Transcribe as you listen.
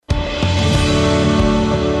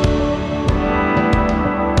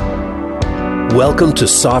Welcome to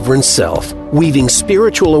Sovereign Self, weaving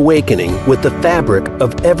spiritual awakening with the fabric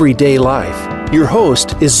of everyday life. Your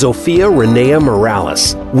host is Zofia Renea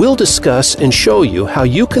Morales. We'll discuss and show you how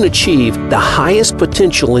you can achieve the highest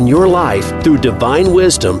potential in your life through divine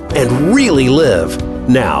wisdom and really live.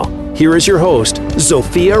 Now, here is your host,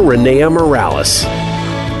 Zofia Renea Morales.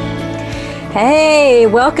 Hey,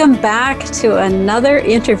 welcome back to another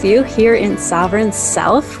interview here in Sovereign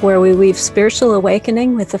Self, where we weave spiritual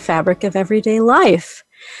awakening with the fabric of everyday life.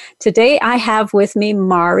 Today, I have with me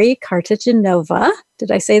Mari Cartagenova.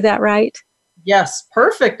 Did I say that right? Yes,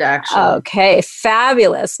 perfect, actually. Okay,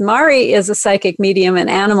 fabulous. Mari is a psychic medium and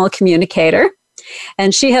animal communicator,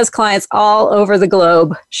 and she has clients all over the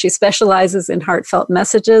globe. She specializes in heartfelt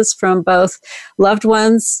messages from both loved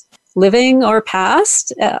ones, living or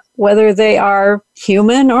past, whether they are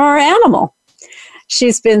human or animal.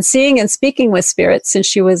 She's been seeing and speaking with spirits since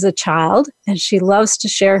she was a child, and she loves to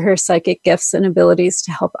share her psychic gifts and abilities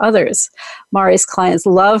to help others. Mari's clients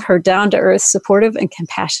love her down-to-earth, supportive, and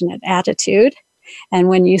compassionate attitude. And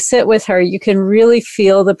when you sit with her, you can really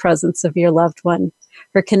feel the presence of your loved one.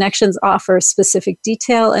 Her connections offer specific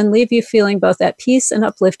detail and leave you feeling both at peace and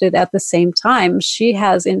uplifted at the same time. She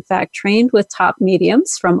has, in fact, trained with top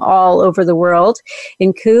mediums from all over the world,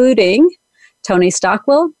 including Tony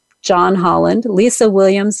Stockwell, John Holland, Lisa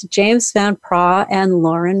Williams, James Van Praagh, and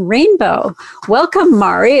Lauren Rainbow. Welcome,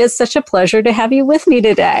 Mari. It's such a pleasure to have you with me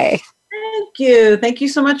today. Thank you. Thank you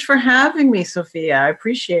so much for having me, Sophia. I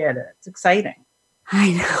appreciate it. It's exciting.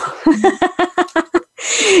 I know.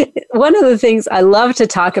 One of the things I love to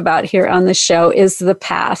talk about here on the show is the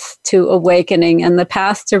path to awakening and the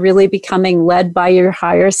path to really becoming led by your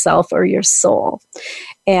higher self or your soul.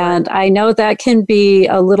 And I know that can be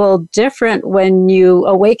a little different when you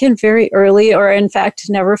awaken very early or, in fact,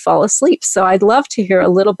 never fall asleep. So I'd love to hear a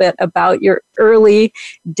little bit about your early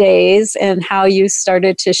days and how you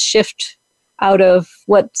started to shift out of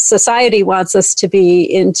what society wants us to be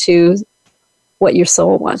into what your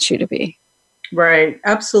soul wants you to be. Right.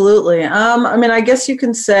 Absolutely. I guess you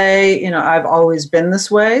can say, I've always been this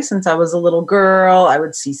way since I was a little girl. I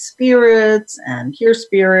would see spirits and hear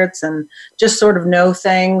spirits and just sort of know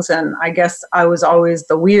things. And I guess I was always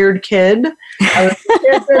the weird kid. I was the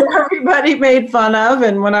kid that everybody made fun of.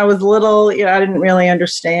 And when I was little, I didn't really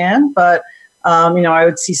understand. But, I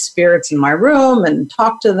would see spirits in my room and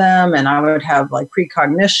talk to them. And I would have like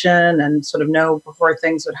precognition and sort of know before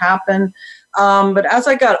things would happen. But as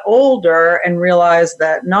I got older and realized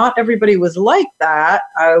that not everybody was like that,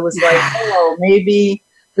 I was like, oh, maybe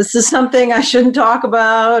this is something I shouldn't talk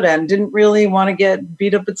about, and didn't really want to get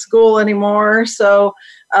beat up at school anymore. So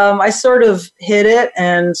I sort of hid it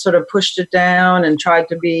and sort of pushed it down and tried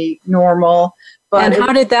to be normal. But and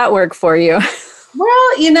how did that work for you?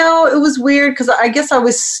 Well, it was weird because I guess I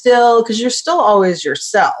was still, because you're still always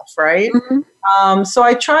yourself, right? Mm-hmm. So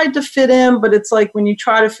I tried to fit in, but it's like when you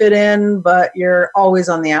try to fit in, but you're always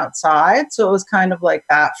on the outside. So it was kind of like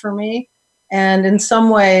that for me. And in some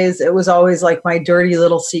ways, it was always like my dirty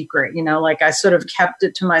little secret, like I sort of kept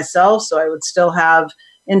it to myself. So I would still have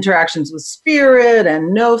interactions with spirit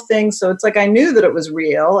and know things. So it's like I knew that it was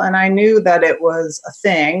real and I knew that it was a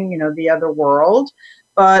thing, the other world.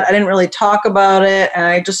 But I didn't really talk about it, and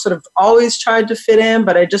I just sort of always tried to fit in,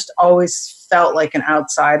 but I just always felt like an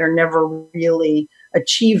outsider, never really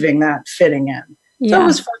achieving that fitting in. Yeah.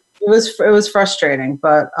 So it was frustrating.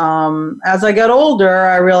 But as I got older,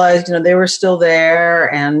 I realized, they were still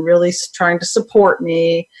there and really trying to support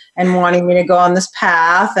me and wanting me to go on this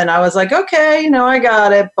path. And I was like, okay, I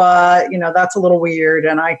got it, but, that's a little weird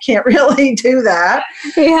and I can't really do that.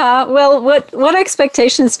 Yeah. Well, what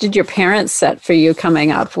expectations did your parents set for you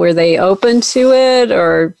coming up? Were they open to it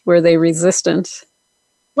or were they resistant?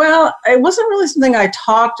 Well, it wasn't really something I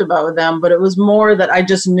talked about with them, but it was more that I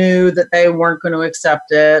just knew that they weren't going to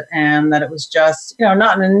accept it and that it was just,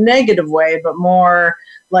 not in a negative way, but more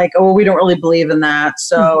like, oh, we don't really believe in that.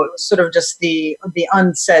 So it was sort of just the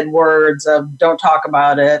unsaid words of don't talk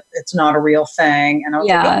about it. It's not a real thing. And I was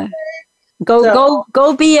like, okay.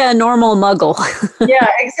 Go be a normal muggle. Yeah,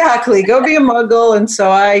 exactly. Go be a muggle. And so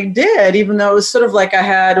I did, even though it was sort of like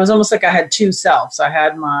it was almost like I had two selves. I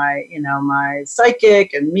had my, my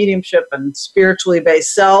psychic and mediumship and spiritually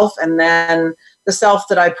based self. And then the self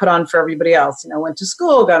that I put on for everybody else, went to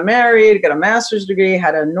school, got married, got a master's degree,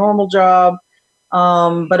 had a normal job.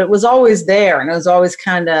 But it was always there and it was always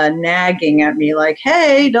kind of nagging at me like,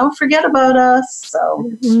 hey, don't forget about us.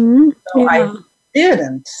 So I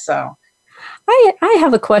didn't. So I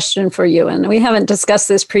have a question for you, and we haven't discussed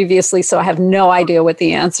this previously, so I have no idea what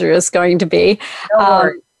the answer is going to be.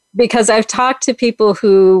 Because I've talked to people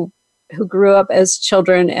who who grew up as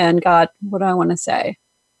children and got, what do I want to say,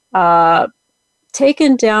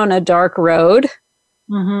 taken down a dark road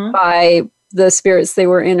by the spirits they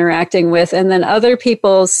were interacting with. And then other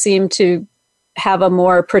people seem to have a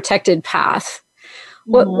more protected path.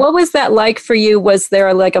 What was that like for you? Was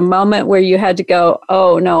there like a moment where you had to go,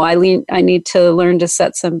 oh no, I need to learn to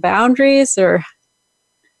set some boundaries? Or?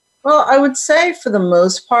 Well, I would say for the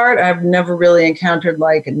most part, I've never really encountered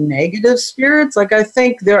like negative spirits. Like I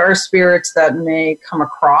think there are spirits that may come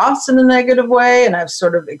across in a negative way, and I've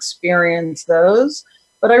sort of experienced those.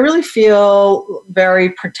 But I really feel very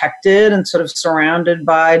protected and sort of surrounded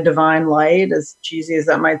by divine light, as cheesy as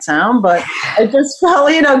that might sound. But I just felt,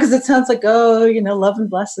 because it sounds like, love and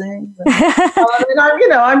blessings.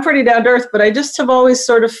 And I'm pretty down to earth, but I just have always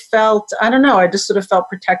sort of felt, I just sort of felt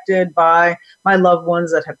protected by my loved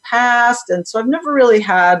ones that have passed. And so I've never really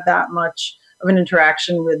had that much of an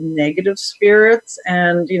interaction with negative spirits.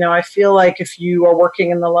 And, I feel like if you are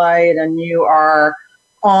working in the light and you are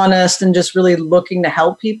honest and just really looking to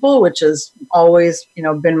help people, which has always,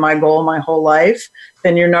 been my goal my whole life,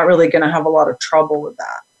 then you're not really going to have a lot of trouble with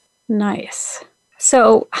that. Nice.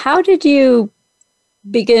 So how did you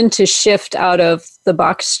begin to shift out of the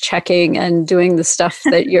box checking and doing the stuff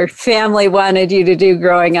that your family wanted you to do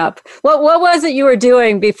growing up? What was it you were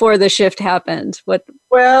doing before the shift happened?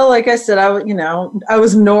 Well, like I said, I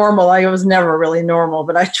was normal. I was never really normal,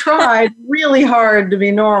 but I tried really hard to be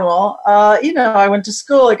normal. I went to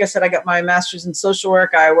school. Like I said, I got my master's in social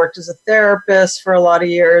work. I worked as a therapist for a lot of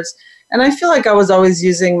years. And I feel like I was always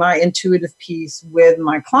using my intuitive piece with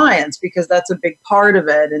my clients because that's a big part of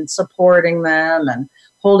it, and supporting them and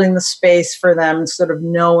holding the space for them and sort of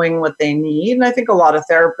knowing what they need. And I think a lot of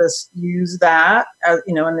therapists use that,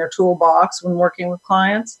 in their toolbox when working with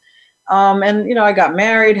clients. I got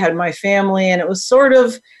married, had my family, and it was sort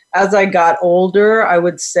of, as I got older, I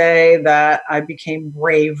would say that I became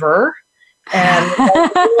braver. And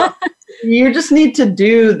you just need to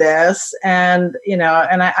do this. And,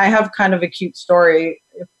 I have kind of a cute story,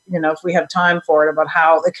 if we have time for it, about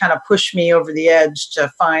how it kind of pushed me over the edge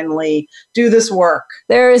to finally do this work.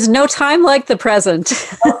 There is no time like the present.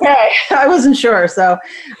 Okay. I wasn't sure. So,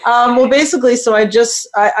 basically, so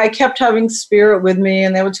I kept having spirit with me,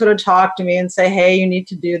 and they would sort of talk to me and say, hey, you need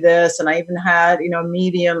to do this. And I even had, a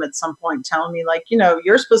medium at some point telling me like,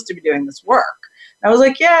 you're supposed to be doing this work. I was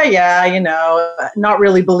like, yeah, not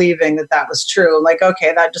really believing that was true. Like,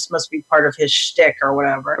 okay, that just must be part of his shtick or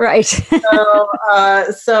whatever. Right.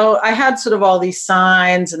 So I had sort of all these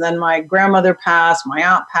signs, and then my grandmother passed, my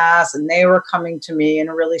aunt passed, and they were coming to me in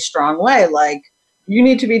a really strong way. Like, you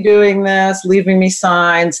need to be doing this, leaving me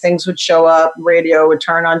signs, things would show up, radio would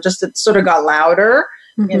turn on, just it sort of got louder,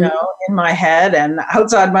 in my head and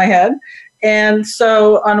outside my head. And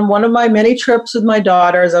so on one of my many trips with my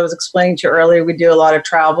daughter, as I was explaining to you earlier, we do a lot of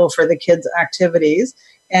travel for the kids' activities.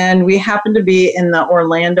 And we happened to be in the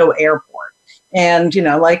Orlando airport. And,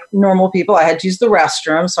 like normal people, I had to use the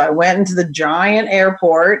restroom. So I went into the giant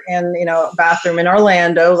airport and, bathroom in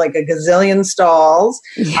Orlando, like a gazillion stalls.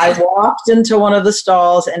 Yeah. I walked into one of the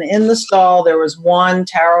stalls, and in the stall, there was one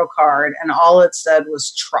tarot card, and all it said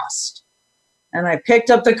was trust. And I picked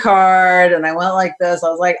up the card and I went like this. I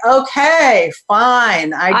was like, okay,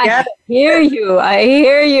 fine. I get it. I hear you.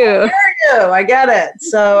 I get it.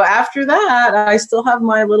 So after that, I still have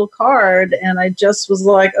my little card, and I just was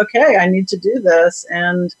like, okay, I need to do this.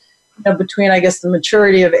 And between, I guess, the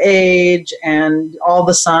maturity of age and all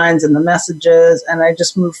the signs and the messages, and I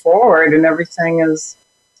just moved forward, and everything has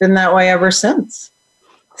been that way ever since.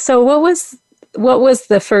 So what was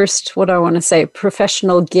the first,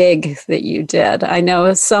 professional gig that you did? I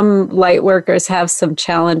know some light workers have some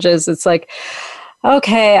challenges. It's like,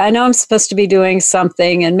 okay, I know I'm supposed to be doing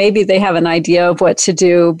something, and maybe they have an idea of what to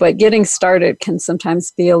do, but getting started can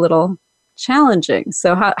sometimes be a little challenging.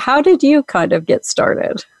 So how did you kind of get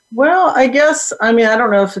started? Well, I guess, I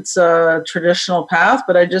don't know if it's a traditional path,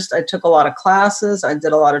 but I took a lot of classes. I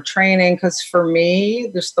did a lot of training because for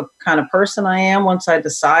me, just the kind of person I am, once I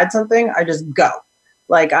decide something, I just go.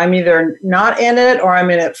 Like I'm either not in it or I'm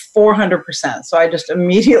in it 400%. So I just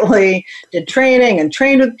immediately did training and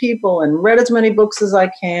trained with people and read as many books as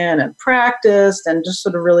I can and practiced and just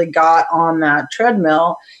sort of really got on that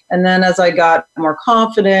treadmill. And then as I got more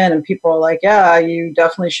confident and people were like, yeah, you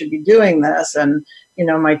definitely should be doing this. And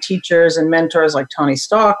my teachers and mentors like Tony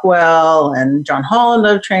Stockwell and John Holland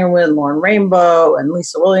I've trained with, Lauren Rainbow and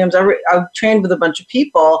Lisa Williams. I've trained with a bunch of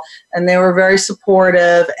people, and they were very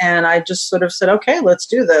supportive. And I just sort of said, okay, let's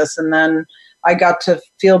do this. And then I got to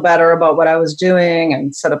feel better about what I was doing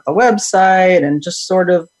and set up the website and just sort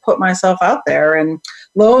of put myself out there. And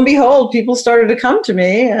lo and behold, people started to come to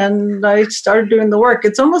me and I started doing the work.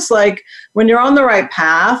 It's almost like when you're on the right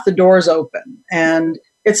path, the doors open. And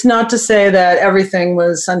it's not to say that everything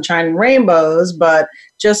was sunshine and rainbows, but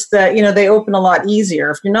just that, they open a lot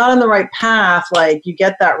easier. If you're not on the right path, like you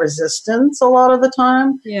get that resistance a lot of the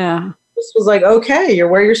time. Yeah. This was like, okay, you're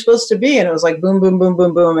where you're supposed to be. And it was like, boom, boom, boom,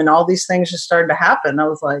 boom, boom. And all these things just started to happen. I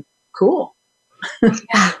was like, cool.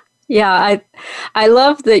 Yeah, I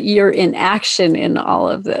love that you're in action in all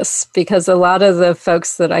of this, because a lot of the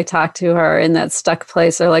folks that I talk to are in that stuck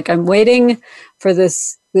place. Are like, I'm waiting for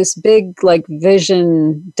this big like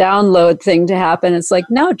vision download thing to happen. It's like,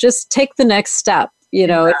 no, just take the next step.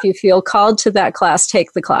 If you feel called to that class,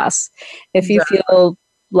 take the class. If you feel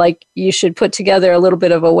like you should put together a little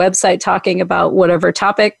bit of a website talking about whatever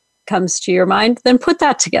topic comes to your mind, then put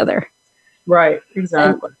that together. Right,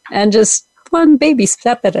 exactly. And just one baby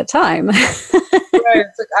step at a time. Right.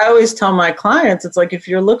 It's like, I always tell my clients, it's like if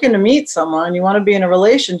you're looking to meet someone, you want to be in a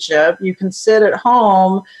relationship, you can sit at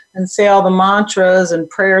home and say all the mantras and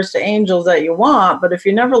prayers to angels that you want, but if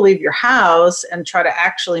you never leave your house and try to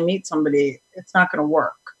actually meet somebody, it's not going to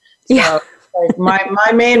work. Yeah. So, like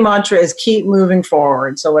my main mantra is keep moving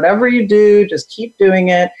forward. So whatever you do, just keep doing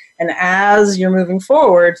it. And as you're moving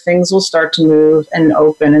forward, things will start to move and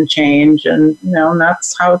open and change. And, and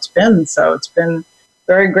that's how it's been. So it's been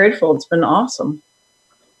very grateful. It's been awesome.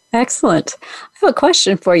 Excellent. I have a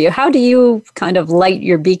question for you. How do you kind of light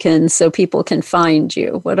your beacon so people can find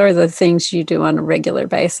you? What are the things you do on a regular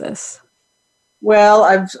basis? Well,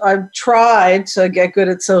 I've tried to get good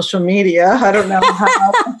at social media. I don't know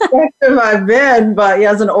how effective I've been, but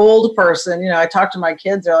as an old person, I talk to my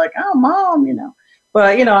kids. They're like, "Oh, Mom,"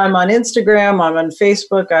 But, I'm on Instagram, I'm on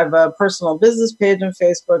Facebook, I have a personal business page on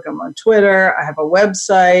Facebook, I'm on Twitter, I have a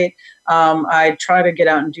website. I try to get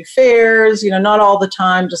out and do fairs, not all the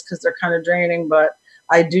time just because they're kind of draining, but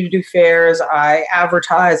I do fairs. I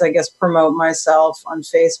advertise, promote myself on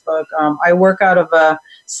Facebook. I work out of a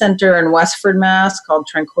center in Westford, Mass. called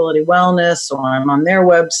Tranquility Wellness, so I'm on their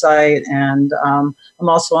website, and I'm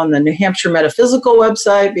also on the New Hampshire Metaphysical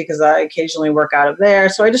website because I occasionally work out of there.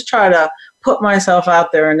 So I just try to put myself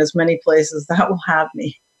out there in as many places that will have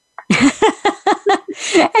me.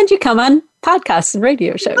 And you come on podcasts and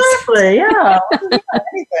radio shows. Exactly, yeah.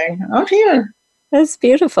 Anything. I'm here. That's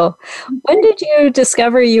beautiful. When did you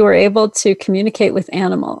discover you were able to communicate with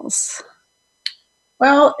animals?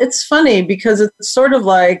 Well, it's funny because it's sort of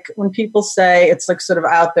like when people say it's like sort of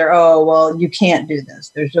out there, oh, well, you can't do this.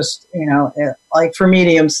 There's just, like for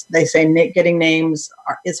mediums, they say getting names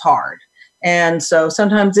is hard. And so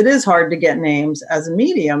sometimes it is hard to get names as a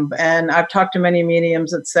medium. And I've talked to many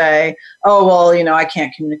mediums that say, oh, well, I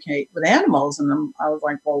can't communicate with animals. And I was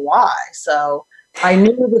like, well, why? So I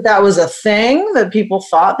knew that was a thing, that people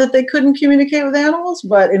thought that they couldn't communicate with animals.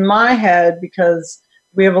 But in my head, because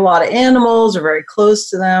we have a lot of animals, we're very close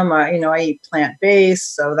to them. I eat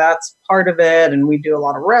plant-based, so that's part of it. And we do a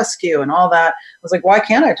lot of rescue and all that. I was like, why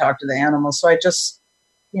can't I talk to the animals? So I just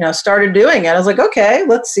started doing it. I was like, okay,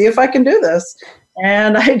 let's see if I can do this.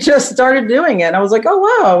 And I just started doing it. And I was like, oh,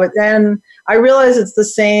 wow. And I realized it's the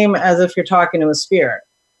same as if you're talking to a spirit,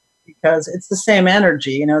 because it's the same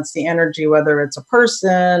energy. It's the energy, whether it's a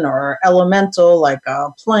person or elemental, like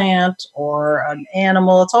a plant or an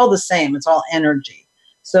animal. It's all the same. It's all energy.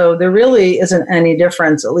 So there really isn't any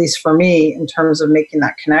difference, at least for me, in terms of making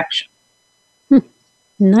that connection.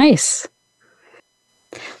 Nice.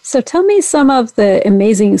 So tell me some of the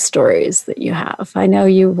amazing stories that you have. I know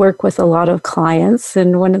you work with a lot of clients,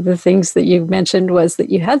 and one of the things that you mentioned was that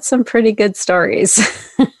you had some pretty good stories.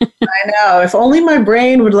 I know. If only my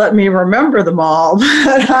brain would let me remember them all.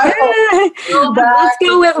 But Let's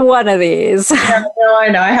go with one of these. Yeah, no, I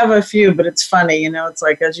know. I have a few, but it's funny. It's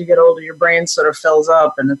like as you get older, your brain sort of fills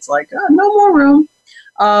up, and it's like, oh, no more room.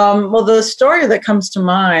 Well, the story that comes to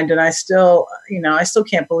mind, and I still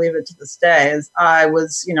can't believe it to this day, is I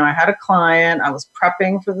had a client. I was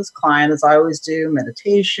prepping for this client, as I always do,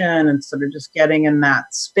 meditation and sort of just getting in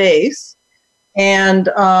that space. And,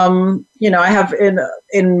 I have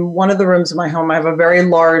in one of the rooms in my home, I have a very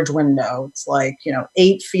large window. It's like,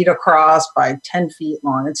 8 feet across by 10 feet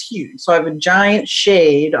long. It's huge. So I have a giant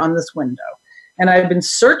shade on this window. And I've been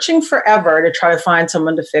searching forever to try to find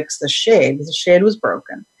someone to fix the shade, because the shade was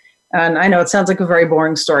broken. And I know it sounds like a very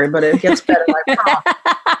boring story, but it gets better, I promise.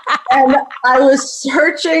 And I was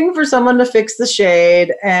searching for someone to fix the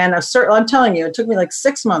shade. And I'm telling you, it took me like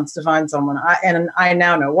 6 months to find someone. And I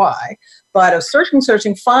now know why. But I was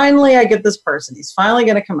searching. Finally, I get this person. He's finally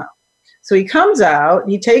going to come out. So he comes out.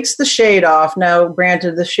 He takes the shade off. Now,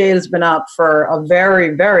 granted, the shade has been up for a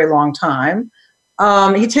very, very long time.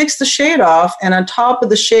 he takes the shade off, and on top of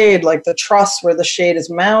the shade, like the truss where the shade is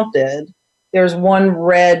mounted, there's one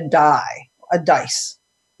red die, a dice,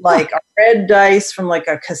 like a red dice from like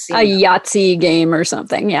a casino. A Yahtzee game or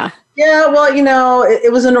something, yeah. Yeah, well,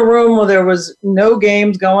 it was in a room where there was no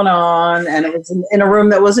games going on, and it was in a room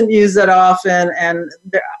that wasn't used that often, and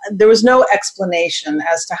there was no explanation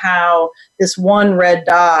as to how this one red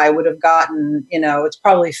die would have gotten, it's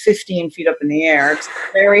probably 15 feet up in the air. It's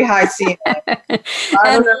very high ceiling.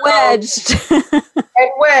 And wedged. And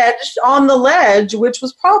wedged on the ledge, which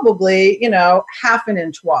was probably, half an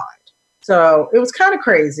inch wide. So it was kind of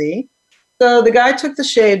crazy. So the guy took the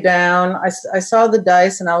shade down. I saw the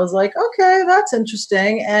dice and I was like, okay, that's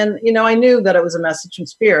interesting. And, I knew that it was a message from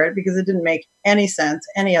spirit because it didn't make any sense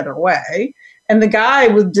any other way. And the guy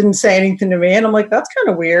didn't say anything to me. And I'm like, that's kind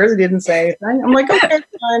of weird. He didn't say anything. I'm like, okay,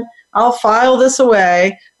 fine. I'll file this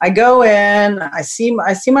away. I go in, I see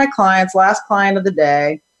my clients, last client of the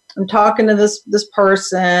day. I'm talking to this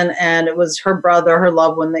person, and it was her brother, her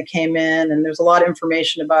loved one that came in. And there's a lot of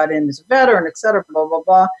information about him. He's a veteran, et cetera, blah, blah,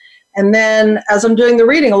 blah. And then as I'm doing the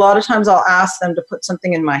reading, a lot of times I'll ask them to put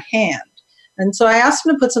something in my hand. And so I asked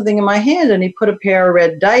him to put something in my hand, and he put a pair of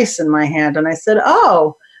red dice in my hand. And I said,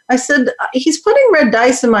 he's putting red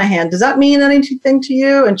dice in my hand. Does that mean anything to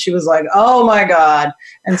you? And she was like, oh my God.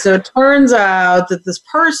 And so it turns out that this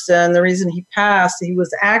person, the reason he passed, he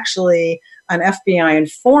was actually an FBI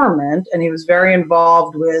informant, and he was very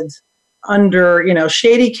involved with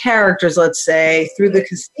shady characters, let's say, through the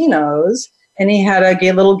casinos. And he had a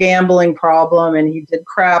little gambling problem, and he did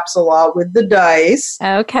craps a lot with the dice.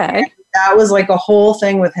 Okay. And that was like a whole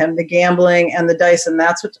thing with him, the gambling and the dice. And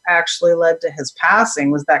that's what actually led to his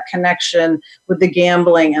passing, was that connection with the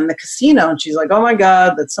gambling and the casino. And she's like, oh my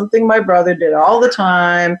God, that's something my brother did all the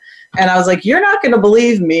time. And I was like, you're not going to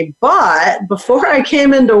believe me. But before I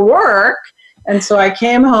came into work, and so I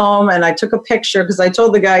came home and I took a picture, because I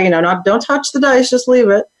told the guy, don't touch the dice, just leave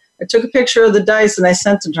it. I took a picture of the dice and I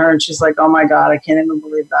sent it to her, and she's like, oh my God, I can't even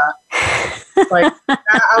believe that. I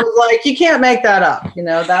was like, you can't make that up.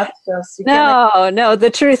 That's just... No,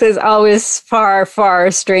 the truth is always far,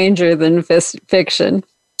 far stranger than fiction.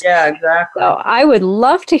 Yeah, exactly. So I would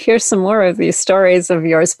love to hear some more of these stories of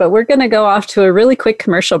yours, but we're going to go off to a really quick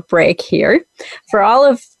commercial break here. For all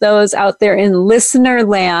of those out there in listener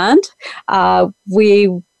land,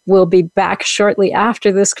 we will be back shortly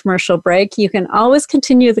after this commercial break. You can always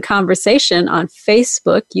continue the conversation on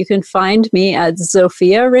Facebook. You can find me at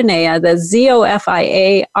Zofia Renea, that's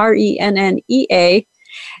ZOFIA RENNEA.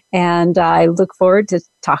 And I look forward to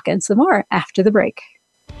talking some more after the break.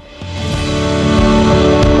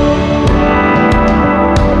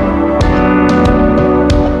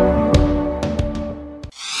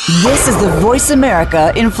 This is the Voice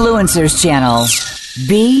America Influencers Channel.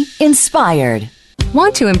 Be inspired.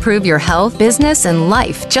 Want to improve your health, business, and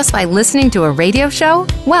life just by listening to a radio show?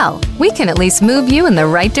 Well, we can at least move you in the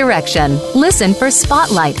right direction. Listen for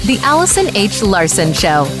Spotlight, the Allison H. Larson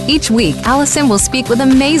Show. Each week, Allison will speak with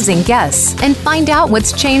amazing guests and find out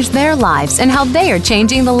what's changed their lives and how they are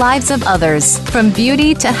changing the lives of others. From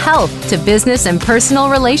beauty to health to business and personal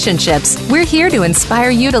relationships, we're here to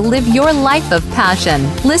inspire you to live your life of passion.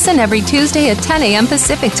 Listen every Tuesday at 10 a.m.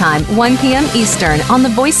 Pacific Time, 1 p.m. Eastern on the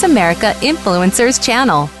Voice America Influencers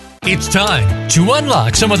Channel. It's time to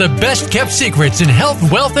unlock some of the best-kept secrets in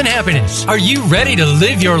health, wealth, and happiness. Are you ready to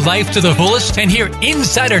live your life to the fullest and hear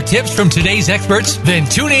insider tips from today's experts? Then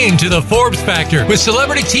tune in to The Forbes Factor with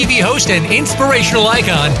celebrity TV host and inspirational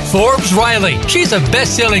icon, Forbes Riley. She's a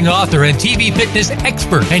best-selling author and TV fitness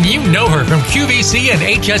expert, and you know her from QVC and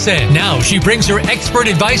HSN. Now she brings her expert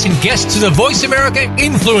advice and guests to the Voice America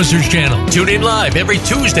Influencers Channel. Tune in live every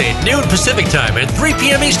Tuesday at noon Pacific Time and 3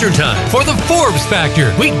 p.m. Eastern Time for The Forbes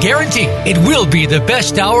Factor. We guarantee it will be the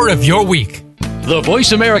best hour of your week. The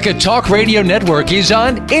Voice America Talk Radio Network is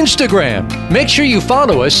on Instagram. Make sure you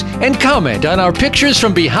follow us and comment on our pictures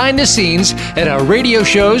from behind the scenes at our radio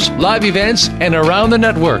shows, live events, and around the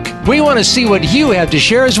network. We want to see what you have to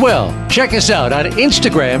share as well. Check us out on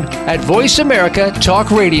Instagram at Voice America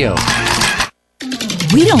Talk Radio.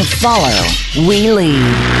 We don't follow, we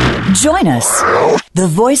lead. Join us, the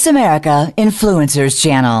Voice America Influencers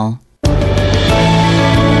Channel.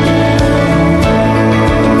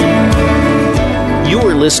 You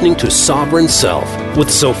are listening to Sovereign Self with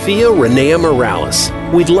Zofia Renea Morales.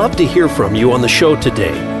 We'd love to hear from you on the show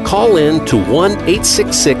today. Call in to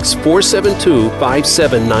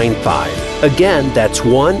 1-866-472-5795. Again, that's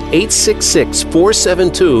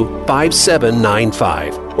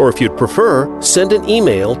 1-866-472-5795. Or if you'd prefer, send an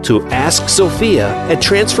email to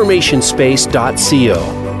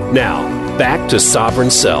askzofia@transformationspace.co. Now, back to Sovereign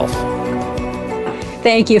Self.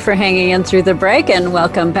 Thank you for hanging in through the break and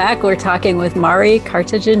welcome back. We're talking with Mari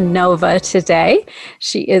Cartagenova today.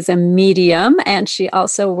 She is a medium and she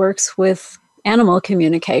also works with animal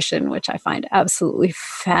communication, which I find absolutely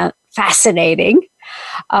fascinating.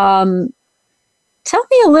 Tell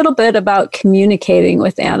me a little bit about communicating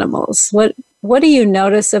with animals. What do you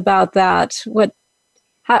notice about that?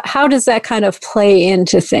 How does that kind of play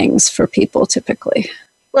into things for people typically?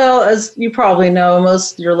 Well, as you probably know,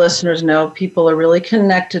 most of your listeners know, people are really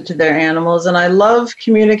connected to their animals. And I love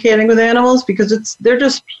communicating with animals because they're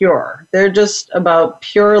just pure. They're just about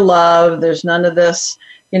pure love. There's none of this,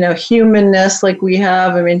 humanness like we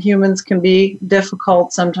have. I mean, humans can be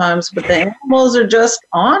difficult sometimes, but the animals are just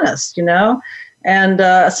honest, And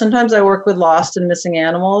sometimes I work with lost and missing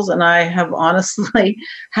animals, and I have honestly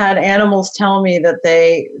had animals tell me that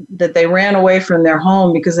they ran away from their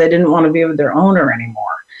home because they didn't want to be with their owner anymore.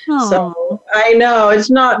 Oh. So I know it's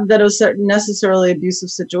not that it was necessarily an abusive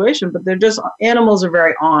situation, but animals are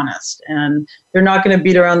very honest, and they're not going to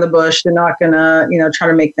beat around the bush. They're not going to, try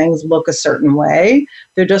to make things look a certain way.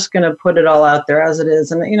 They're just going to put it all out there as it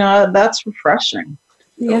is. And, that's refreshing.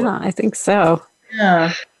 Yeah, I think so.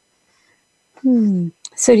 Yeah.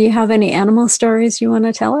 So do you have any animal stories you want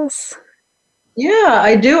to tell us? Yeah,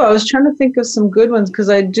 I do. I was trying to think of some good ones because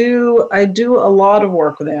I do a lot of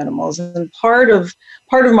work with animals, and part of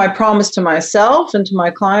my promise to myself and to my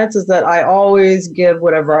clients is that I always give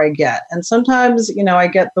whatever I get. And sometimes, I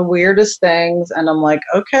get the weirdest things and I'm like,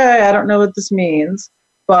 okay, I don't know what this means,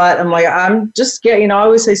 but I'm like, I'm just I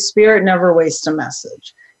always say spirit never wastes a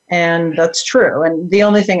message. And that's true. And the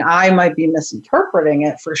only thing I might be misinterpreting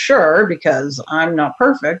it for sure, because I'm not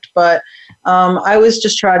perfect, but I always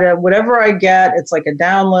just try to, whatever I get, it's like a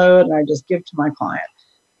download and I just give to my client.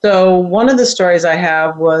 So one of the stories I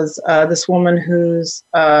have was this woman whose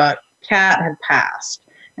cat had passed.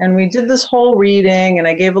 And we did this whole reading and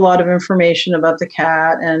I gave a lot of information about the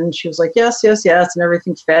cat. And she was like, yes, yes, yes. And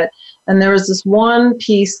everything fit. And there was this one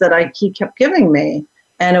piece that he kept giving me.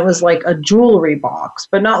 And it was like a jewelry box,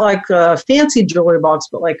 but not like a fancy jewelry box,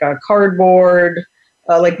 but like a cardboard,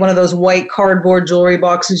 like one of those white cardboard jewelry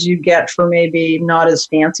boxes you get for maybe not as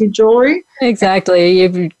fancy jewelry. Exactly.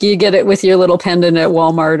 You get it with your little pendant at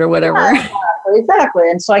Walmart or whatever. Yeah,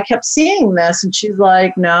 exactly. And so I kept seeing this and she's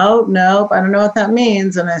like, nope, I don't know what that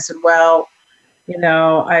means. And I said, well,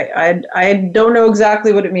 I don't know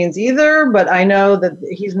exactly what it means either, but I know that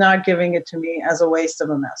he's not giving it to me as a waste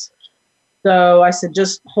of a message. So I said,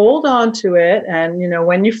 just hold on to it. And,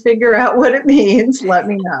 when you figure out what it means, let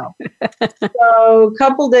me know. So a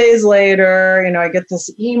couple days later, I get this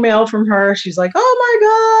email from her. She's like, oh, my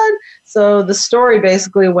God. So the story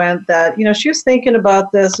basically went that, she was thinking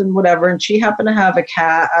about this and whatever. And she happened to have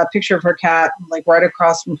a picture of her cat, like right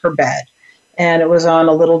across from her bed. And it was on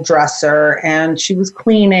a little dresser. And she was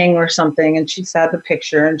cleaning or something. And she saw the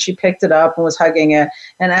picture and she picked it up and was hugging it.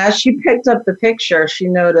 And as she picked up the picture, she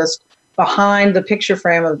noticed behind the picture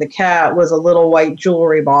frame of the cat was a little white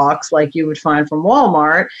jewelry box like you would find from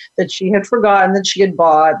Walmart that she had forgotten that she had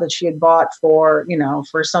bought for,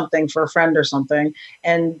 for something, for a friend or something.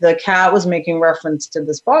 And the cat was making reference to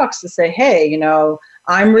this box to say, hey,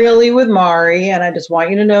 I'm really with Mari and I just want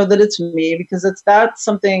you to know that it's me because that's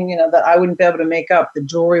something, that I wouldn't be able to make up, the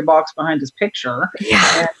jewelry box behind his picture.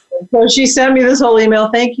 Yeah. And so she sent me this whole email.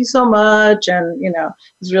 Thank you so much. And,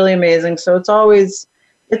 it's really amazing. So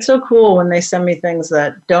it's so cool when they send me things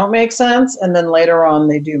that don't make sense and then later on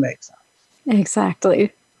they do make sense. Exactly.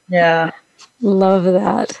 Yeah. Love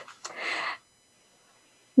that.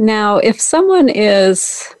 Now, if someone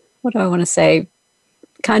is, what do I want to say,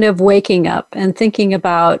 kind of waking up and thinking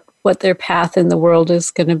about what their path in the world is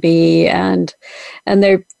going to be and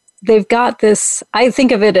they've got this, I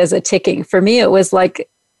think of it as a ticking. For me, it was like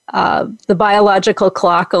the biological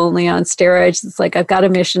clock only on steroids. It's like, I've got a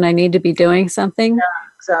mission. I need to be doing something. Yeah.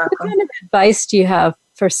 Exactly. What kind of advice do you have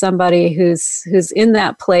for somebody who's in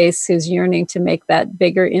that place, who's yearning to make that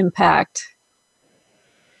bigger impact?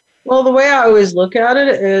 Well, the way I always look at it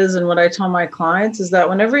is, and what I tell my clients is that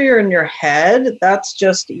whenever you're in your head, that's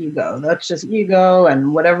just ego. That's just ego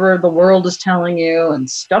and whatever the world is telling you and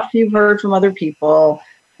stuff you've heard from other people.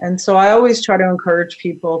 And so I always try to encourage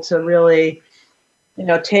people to really,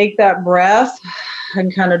 take that breath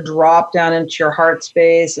and kind of drop down into your heart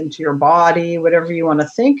space, into your body, whatever you want to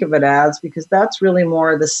think of it as, because that's really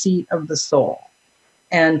more the seat of the soul.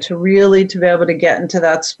 And to be able to get into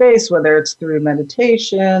that space, whether it's through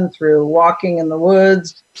meditation, through walking in the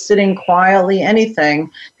woods, sitting quietly, anything,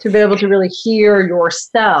 to be able to really hear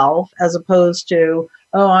yourself as opposed to,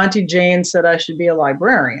 oh, Auntie Jane said I should be a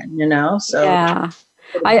librarian, So yeah.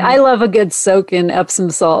 I love a good soak in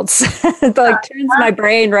Epsom salts. It turns my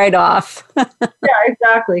brain right off. Yeah,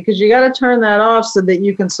 exactly. Because you got to turn that off so that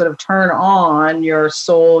you can sort of turn on your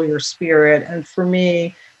soul, your spirit. And for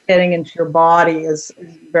me, getting into your body is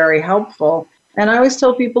very helpful. And I always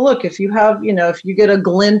tell people, look, if you have, if you get a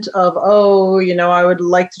glint of, I would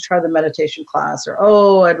like to try the meditation class,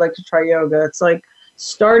 or, I'd like to try yoga. It's like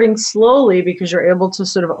starting slowly because you're able to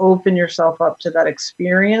sort of open yourself up to that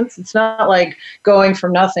experience. It's not like going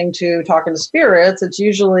from nothing to talking to spirits. It's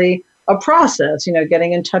usually a process,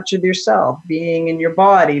 getting in touch with yourself, being in your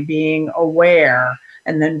body, being aware,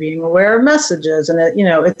 and then being aware of messages. And,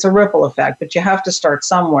 it's a ripple effect, but you have to start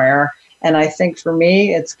somewhere. And I think for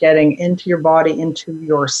me, it's getting into your body, into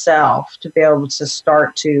yourself to be able to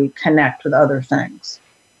start to connect with other things.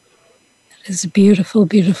 It's a beautiful,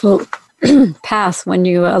 beautiful path when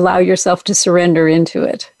you allow yourself to surrender into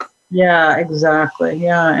it. Yeah, exactly.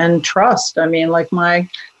 Yeah. And trust. I mean, like my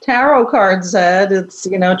tarot card said, it's,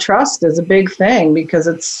 trust is a big thing because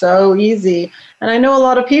it's so easy. And I know a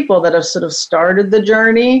lot of people that have sort of started the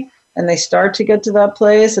journey and they start to get to that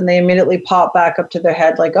place and they immediately pop back up to their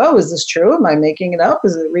head like, oh, is this true? Am I making it up?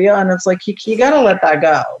 Is it real? And it's like, you got to let that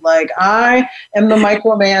go. Like, I am the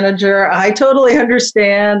micromanager. I totally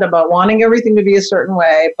understand about wanting everything to be a certain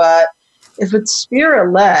way. But if it's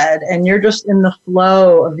spirit-led and you're just in the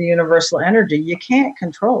flow of the universal energy, you can't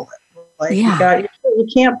control it. Like, you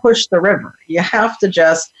can't push the river. You have to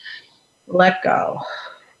just let go.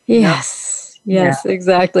 Yes. Yes,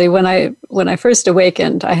 exactly. When I first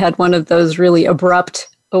awakened, I had one of those really abrupt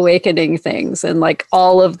awakening things, and like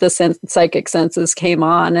all of the psychic senses came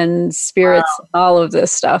on, and spirits, all of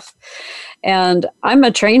this stuff. And I'm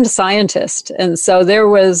a trained scientist, and so there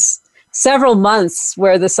was several months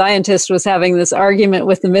where the scientist was having this argument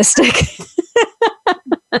with the mystic.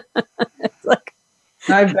 It's like,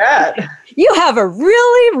 I bet. You have a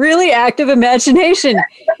really, really active imagination.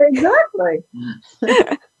 Exactly.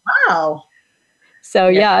 Wow. So,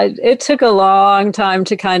 it took a long time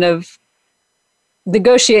to kind of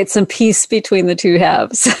negotiate some peace between the two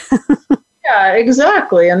halves. Yeah,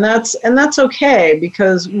 exactly. And that's okay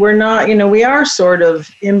because we're not, we are sort of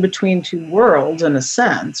in between two worlds in a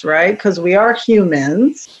sense, right? Because we are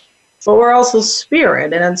humans, but we're also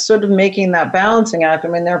spirit. And it's sort of making that balancing act. I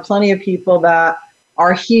mean, there are plenty of people that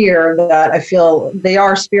are here that I feel they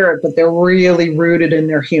are spirit, but they're really rooted in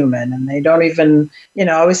their human. And they don't even, I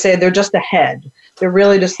always say they're just a head. They're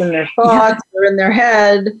really just in their thoughts, they're in their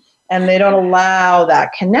head, and they don't allow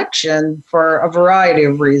that connection for a variety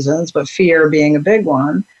of reasons, but fear being a big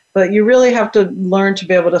one. But you really have to learn to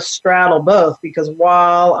be able to straddle both, because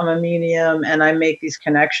while I'm a medium and I make these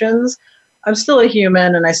connections, I'm still a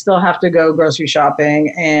human and I still have to go grocery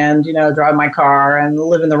shopping and, drive my car and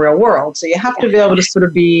live in the real world. So you have to be able to sort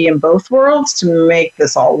of be in both worlds to make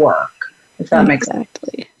this all work, if that makes sense.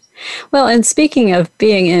 Exactly. Well, and speaking of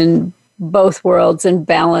being in both worlds and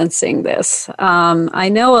balancing this, I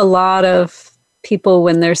know a lot of people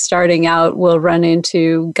when they're starting out will run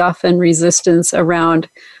into guff and resistance around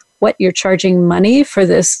what you're charging money for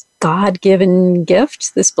this God-given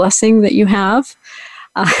gift, this blessing that you have.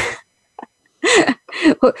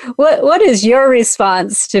 What is your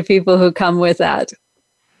response to people who come with that?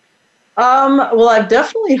 Well, I've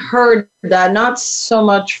definitely heard that, not so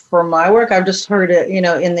much for my work. I've just heard it,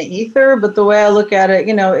 in the ether. But the way I look at it,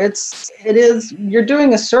 it is, you're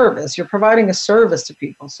doing a service. You're providing a service to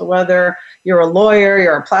people. So whether you're a lawyer,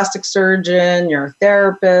 you're a plastic surgeon, you're a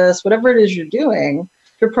therapist, whatever it is you're doing,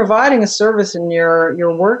 you're providing a service and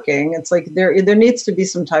you're working. It's like there needs to be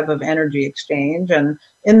some type of energy exchange. And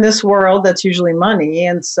in this world, that's usually money.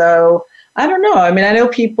 And so I don't know. I mean, I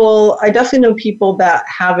definitely know people that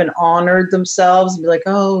haven't honored themselves and be like,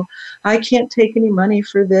 oh, I can't take any money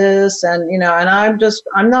for this. And, and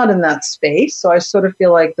I'm not in that space. So I sort of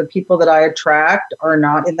feel like the people that I attract are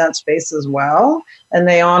not in that space as well. And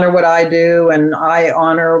they honor what I do and I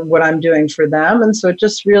honor what I'm doing for them. And so it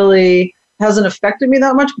just really hasn't affected me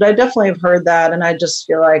that much, but I definitely have heard that. And I just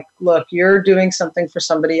feel like, look, you're doing something for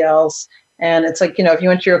somebody else. And it's like, if you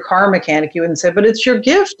went to your car mechanic, you wouldn't say, but it's your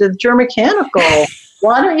gift. It's your mechanical.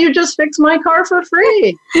 Why don't you just fix my car for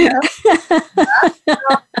free?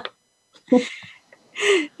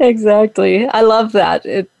 Exactly. I love that.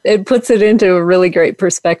 It puts it into a really great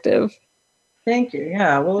perspective. Thank you.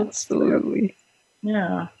 Yeah. Well, absolutely.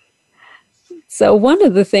 Yeah. So one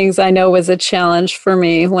of the things I know was a challenge for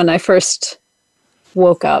me when I first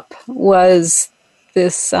woke up was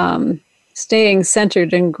this staying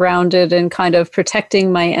centered and grounded and kind of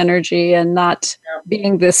protecting my energy and not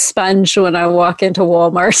being this sponge when I walk into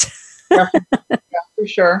Walmart. Yeah, for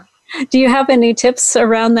sure. Do you have any tips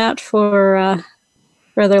around that for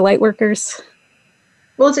for other light workers?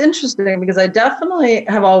 Well, it's interesting because I definitely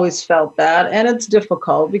have always felt that. And it's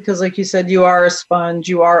difficult because, like you said, you are a sponge,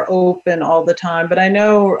 you are open all the time. But I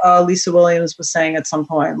know Lisa Williams was saying at some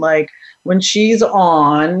point, like, when she's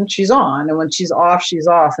on, she's on. And when she's off, she's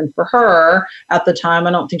off. And for her, at the time,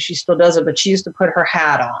 I don't think she still does it, but she used to put her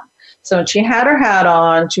hat on. So when she had her hat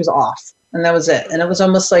on, she was off. And that was it. And it was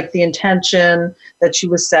almost like the intention that she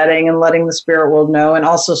was setting and letting the spirit world know, and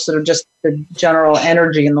also sort of just the general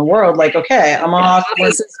energy in the world. Like, okay, I'm off.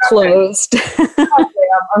 This is closed.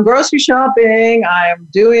 I'm grocery shopping. I'm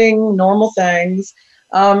doing normal things.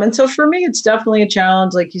 And so for me, it's definitely a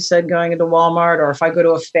challenge, like you said, going into Walmart, or if I go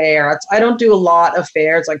to a fair. I don't do a lot of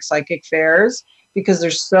fairs, like psychic fairs, because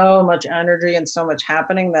there's so much energy and so much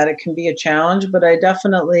happening that it can be a challenge. But I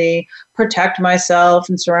definitely protect myself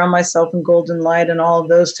and surround myself in golden light and all of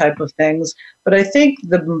those type of things. But I think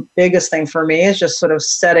the biggest thing for me is just sort of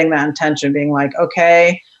setting that intention, being like,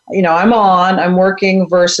 okay, I'm on, I'm working,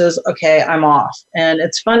 versus, okay, I'm off. And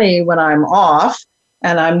it's funny, when I'm off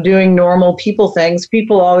and I'm doing normal people things,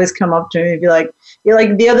 people always come up to me and be like,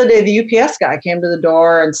 the other day, the UPS guy came to the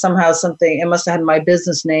door, and somehow it must have had my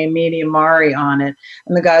business name, Medium Mari, on it.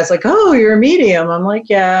 And the guy's like, oh, you're a medium. I'm like,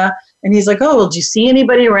 yeah. And he's like, oh, well, do you see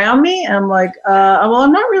anybody around me? And I'm like, well,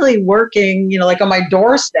 I'm not really working, like on my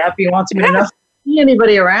doorstep. He wants me to not see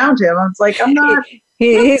anybody around him. I was like, I'm not.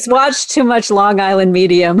 He's watched too much Long Island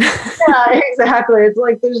Medium. Yeah, exactly. It's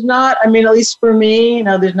like there's not, at least for me,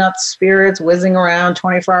 there's not spirits whizzing around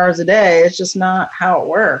 24 hours a day. It's just not how it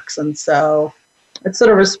works. And so it's sort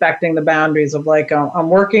of respecting the boundaries of like, I'm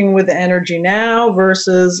working with the energy now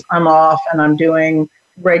versus I'm off and I'm doing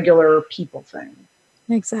regular people things.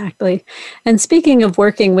 Exactly. And speaking of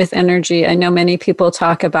working with energy, I know many people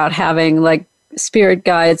talk about having like spirit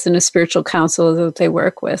guides and a spiritual counselor that they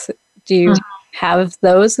work with. Do you have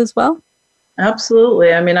those as well? Absolutely.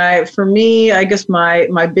 For me, I guess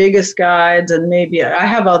my biggest guides, and maybe I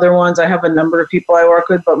have other ones. I have a number of people I work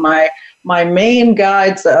with, but my main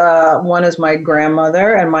guides, one is my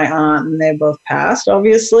grandmother and my aunt, and they both passed,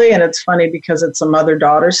 obviously. And it's funny because it's a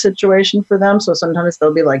mother-daughter situation for them. So sometimes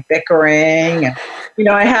they'll be like bickering. And,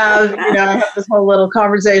 I have this whole little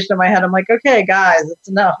conversation in my head. I'm like, okay, guys, it's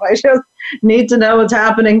enough. I just need to know what's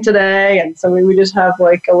happening today. And so we just have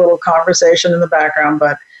like a little conversation in the background.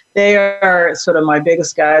 But they are sort of my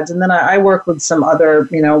biggest guides. And then I work with some other,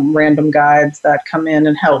 random guides that come in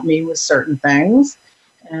and help me with certain things.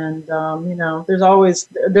 And, there's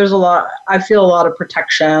a lot, I feel a lot of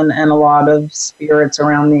protection and a lot of spirits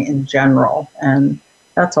around me in general. And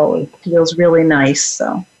that's always feels really nice.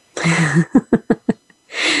 So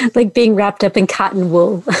like being wrapped up in cotton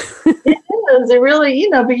wool. It really,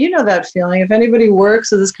 but that feeling. If anybody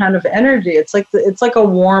works with this kind of energy, it's like a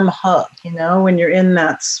warm hug, when you're in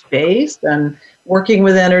that space and working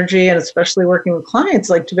with energy, and especially working with clients,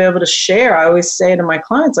 like to be able to share. I always say to my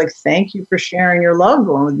clients, like, thank you for sharing your loved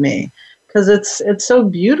one with me, because it's so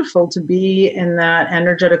beautiful to be in that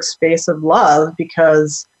energetic space of love,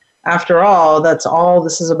 because after all, that's all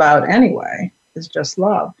this is about anyway, is just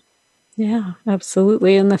love. Yeah,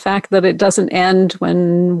 absolutely. And the fact that it doesn't end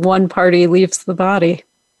when one party leaves the body.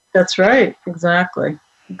 That's right. Exactly.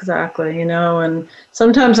 And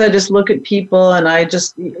sometimes I just look at people and I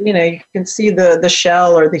just, you can see the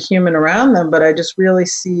shell or the human around them, but I just really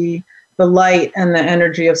see the light and the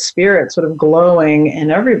energy of spirit sort of glowing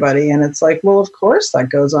in everybody. And it's like, well, of course that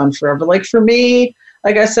goes on forever. Like for me,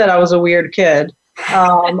 like I said, I was a weird kid.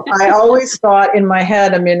 I always thought in my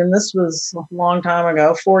head, and this was a long time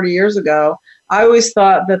ago, 40 years ago, I always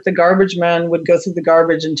thought that the garbage men would go through the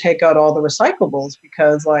garbage and take out all the recyclables,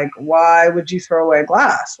 because like, why would you throw away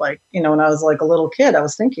glass? Like, when I was like a little kid, I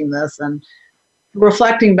was thinking this, and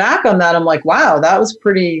reflecting back on that, I'm like, wow, that was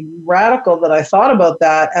pretty radical that I thought about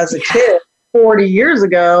that as a kid 40 years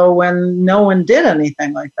ago when no one did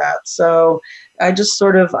anything like that. So I just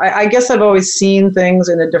sort of, I guess I've always seen things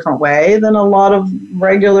in a different way than a lot of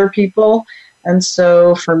regular people. And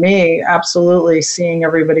so for me, absolutely seeing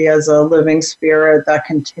everybody as a living spirit that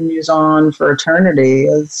continues on for eternity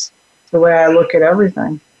is the way I look at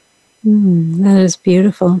everything. That is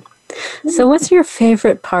beautiful. So what's your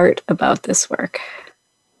favorite part about this work?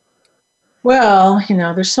 Well,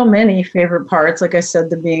 there's so many favorite parts. Like I said,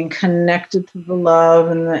 the being connected to the love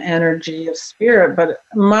and the energy of spirit. But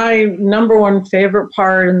my number one favorite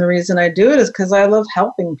part, and the reason I do it, is because I love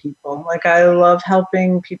helping people. Like I love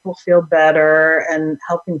helping people feel better and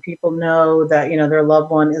helping people know that, their loved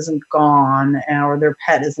one isn't gone or their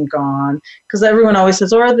pet isn't gone. Because everyone always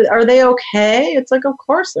says, oh, are they okay? It's like, of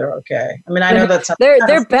course they're okay. I know that's...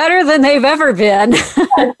 They're better than they've ever been.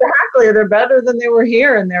 Exactly. exactly. They're better than they were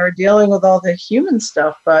here, and they were dealing with all the human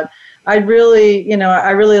stuff. But I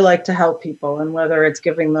really like to help people, and whether it's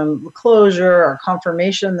giving them closure or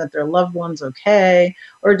confirmation that their loved one's okay,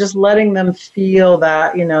 or just letting them feel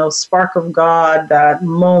that, spark of God, that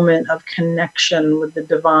moment of connection with the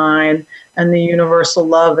divine and the universal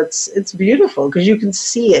love. It's beautiful because you can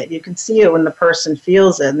see it. You can see it when the person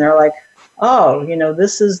feels it, and they're like, oh,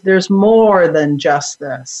 there's more than just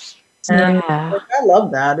this. And I love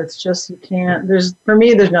that. It's just, for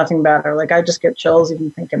me, there's nothing better. Like, I just get chills even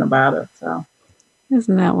thinking about it. So,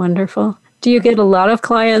 isn't that wonderful? Do you get a lot of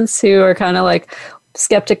clients who are kind of like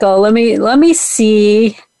skeptical? Let me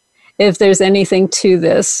see if there's anything to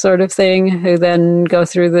this sort of thing, who then go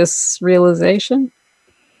through this realization?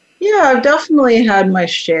 Yeah, I've definitely had my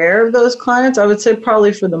share of those clients. I would say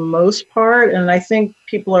probably for the most part. And I think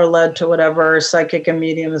people are led to whatever psychic and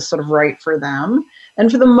medium is sort of right for them.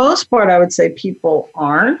 And for the most part, I would say people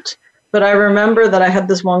aren't. But I remember that I had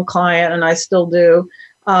this one client, and I still do,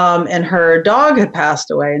 and her dog had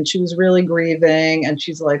passed away, and she was really grieving. And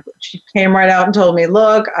she came right out and told me,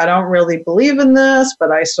 look, I don't really believe in this,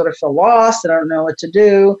 but I sort of feel lost. I don't know what to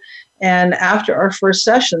do. And after our first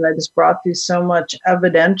session, I just brought through so much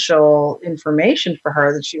evidential information for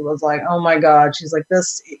her that she was like, oh my God, she's like,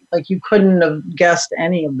 this, like, you couldn't have guessed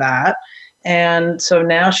any of that. And so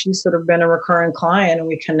now she's sort of been a recurring client, and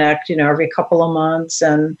we connect, every couple of months,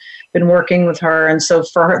 and been working with her. And so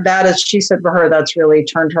for her, that, as she said, for her, that's really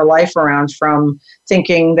turned her life around from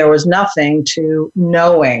thinking there was nothing to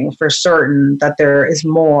knowing for certain that there is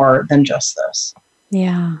more than just this.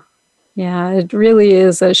 Yeah. Yeah, it really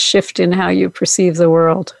is a shift in how you perceive the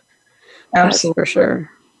world. Absolutely. That's for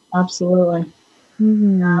sure. Absolutely.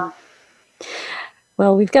 Mm-hmm. Yeah.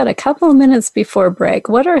 Well, we've got a couple of minutes before break.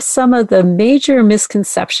 What are some of the major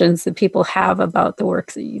misconceptions that people have about the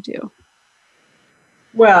work that you do?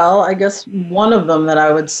 Well, I guess one of them that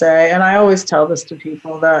I would say, and I always tell this to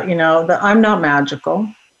people, that, that I'm not magical.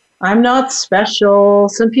 I'm not special.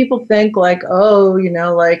 Some people think like, oh,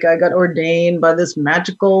 like I got ordained by this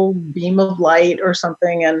magical beam of light or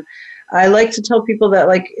something. And I like to tell people that,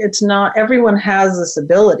 like, it's not, everyone has this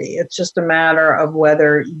ability. It's just a matter of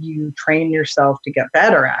whether you train yourself to get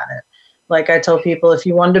better at it. Like I tell people, if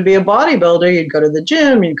you wanted to be a bodybuilder, you'd go to the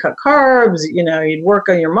gym, you'd cut carbs, you'd work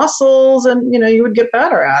on your muscles, and, you would get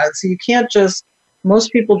better at it. So you can't just,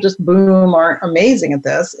 most people just aren't amazing at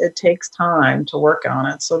this. It takes time to work on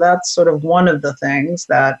it. So that's sort of one of the things,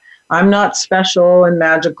 that I'm not special and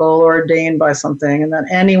magical or ordained by something, and that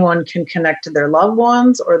anyone can connect to their loved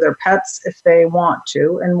ones or their pets if they want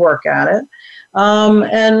to and work at it.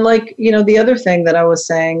 And like, the other thing that I was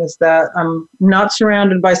saying is that I'm not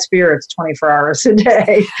surrounded by spirits 24 hours a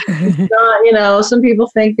day. It's not, some people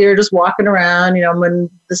think they're just walking around, I'm in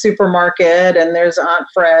the supermarket and there's Aunt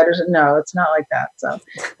Fred. No, it's not like that. So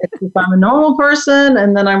if I'm a normal person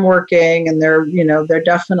and then I'm working, and they're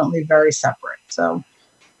definitely very separate. So,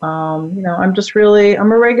 I'm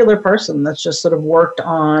a regular person that's just sort of worked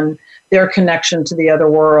on their connection to the other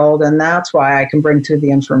world. And that's why I can bring through the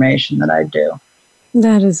information that I do.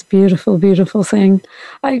 That is beautiful, beautiful thing.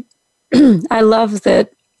 I love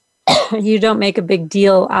that you don't make a big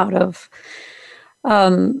deal out of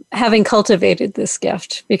having cultivated this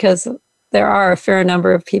gift, because there are a fair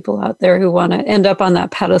number of people out there who want to end up on that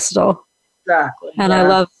pedestal. Exactly. And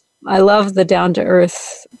yeah. I love the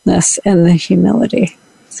down-to-earthness and the humility.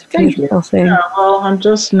 It's a beautiful thing. Yeah, well, I'm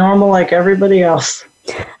just normal like everybody else.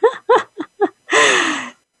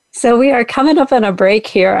 So we are coming up on a break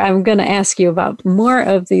here. I'm going to ask you about more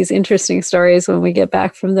of these interesting stories when we get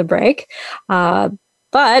back from the break.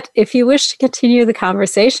 But if you wish to continue the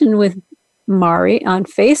conversation with Mari on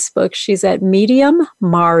Facebook, she's at Medium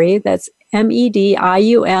Mari. That's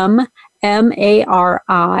MEDIUM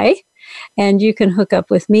MARI. And you can hook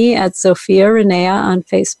up with me at Zofia Renea on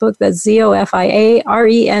Facebook. That's ZOFIA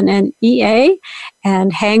RENNEA.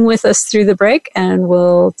 And hang with us through the break, and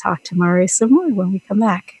we'll talk to Mari some more when we come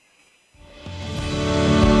back.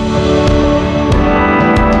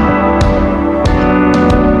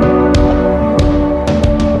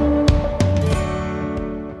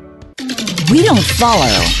 We don't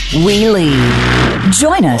follow, we lead.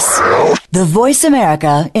 Join us, the Voice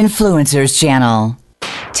America Influencers Channel.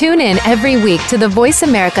 Tune in every week to the Voice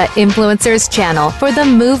America Influencers channel for The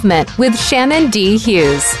Movement with Shannon D.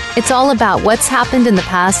 Hughes. It's all about what's happened in the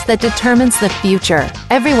past that determines the future.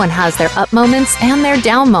 Everyone has their up moments and their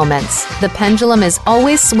down moments. The pendulum is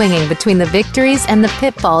always swinging between the victories and the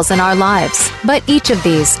pitfalls in our lives. But each of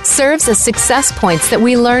these serves as success points that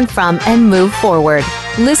we learn from and move forward.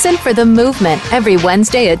 Listen for The Movement every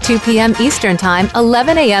Wednesday at 2 p.m. Eastern Time,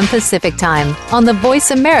 11 a.m. Pacific Time on the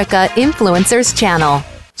Voice America Influencers channel.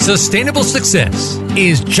 Sustainable success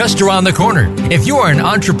is just around the corner. If you are an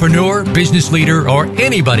entrepreneur, business leader, or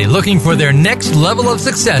anybody looking for their next level of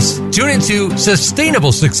success, tune into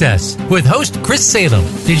Sustainable Success with host Chris Salem.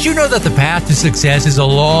 Did you know that the path to success is a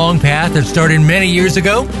long path that started many years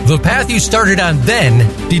ago? The path you started on then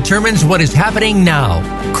determines what is happening now.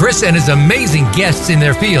 Chris and his amazing guests in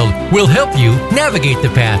their field will help you navigate the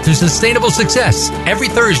path to sustainable success every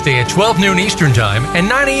Thursday at 12 noon Eastern Time and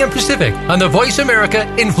 9 a.m. Pacific on the Voice America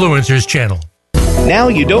Influencers channel. Now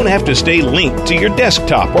you don't have to stay linked to your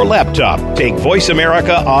desktop or laptop. Take Voice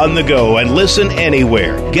America on the go and listen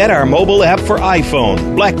anywhere. Get our mobile app for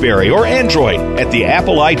iPhone, BlackBerry, or Android at the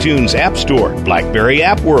Apple iTunes App Store, BlackBerry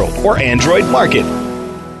App World, or Android Market.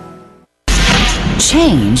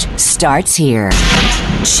 Change starts here.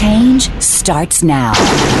 Change starts now.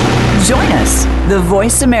 Join us, the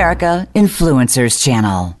Voice America Influencers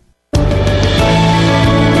channel.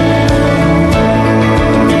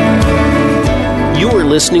 You are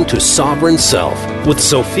listening to Sovereign Self with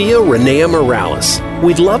Zofia Renea Morales.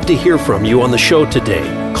 We'd love to hear from you on the show today.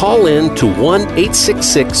 Call in to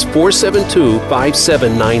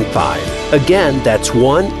 1-866-472-5795. Again, that's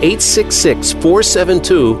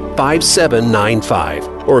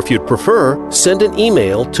 1-866-472-5795. Or if you'd prefer, send an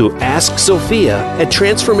email to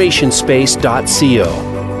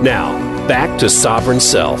askzofia@transformationspace.co. Now, back to Sovereign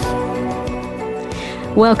Self.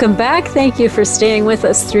 Welcome back. Thank you for staying with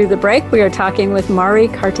us through the break. We are talking with Mari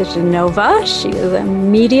Cartagenova. She is a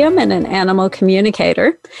medium and an animal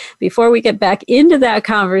communicator. Before we get back into that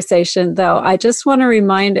conversation, though, I just want to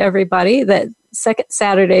remind everybody that Second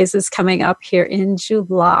Saturdays is coming up here in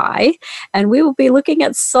July, and we will be looking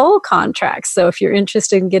at soul contracts. So if you're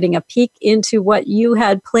interested in getting a peek into what you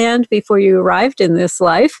had planned before you arrived in this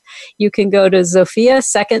life, you can go to Zofia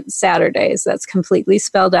Second Saturdays. That's completely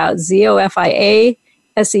spelled out, ZOFIA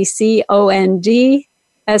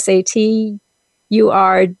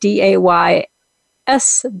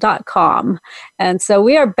SECONDSATURDAYS.com. And so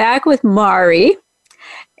we are back with Mari.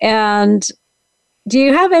 And do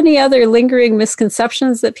you have any other lingering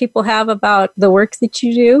misconceptions that people have about the work that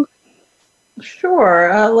you do?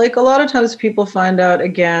 Sure. Like a lot of times people find out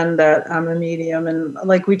again that I'm a medium, and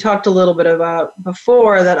like we talked a little bit about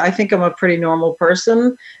before, that I think I'm a pretty normal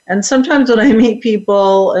person. And sometimes when I meet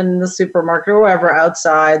people in the supermarket or wherever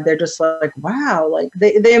outside, they're just like, wow, like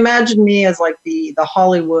they imagine me as like the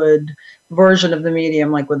Hollywood version of the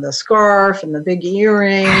medium, like with the scarf and the big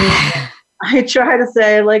earrings. I try to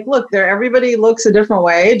say, like, look, everybody looks a different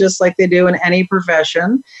way, just like they do in any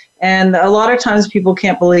profession. And a lot of times people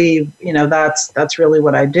can't believe, that's really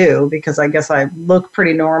what I do, because I guess I look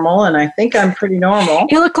pretty normal, and I think I'm pretty normal.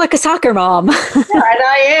 You look like a soccer mom. Yeah, and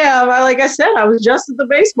I am. Like I said, I was just at the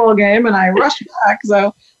baseball game and I rushed back.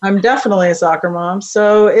 So I'm definitely a soccer mom.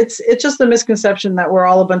 So it's just a misconception that we're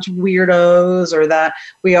all a bunch of weirdos, or that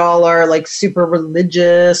we all are like super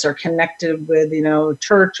religious or connected with,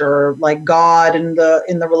 church or like God in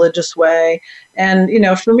the religious way. And,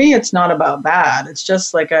 for me, it's not about that. It's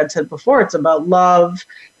just like I said before, it's about love,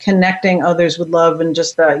 connecting others with love, and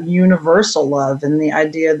just that universal love, and the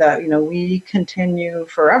idea that, we continue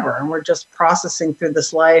forever, and we're just processing through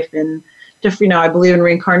this life in different, I believe in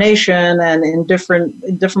reincarnation and in different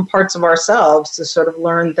parts of ourselves to sort of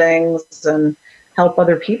learn things and help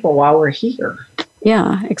other people while we're here.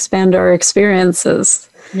 Yeah, expand our experiences.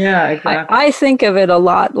 Yeah, exactly. I think of it a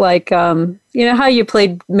lot like, how you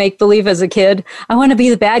played make-believe as a kid? I want to be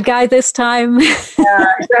the bad guy this time.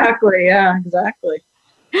 Yeah, exactly.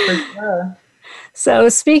 For sure. So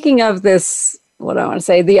speaking of this, what I want to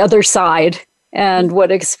say, the other side, and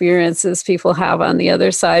what experiences people have on the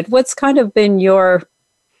other side, what's kind of been your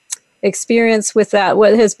experience with that?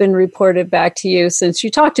 What has been reported back to you, since you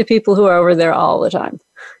talk to people who are over there all the time?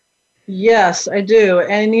 Yes, I do.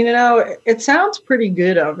 And, it sounds pretty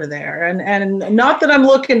good over there. And not that I'm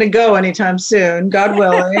looking to go anytime soon, God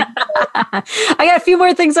willing. I got a few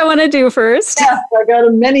more things I want to do first. Yes, I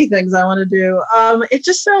got many things I want to do.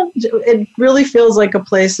 It really feels like a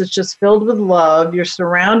place that's just filled with love. You're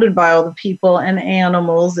surrounded by all the people and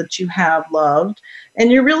animals that you have loved.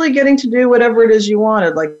 And you're really getting to do whatever it is you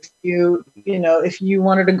wanted. Like if you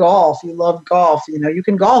wanted to golf, you love golf, you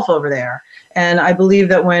can golf over there. And I believe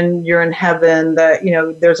that when you're in heaven, that,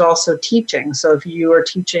 there's also teaching. So if you are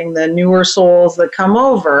teaching the newer souls that come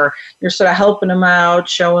over, you're sort of helping them out,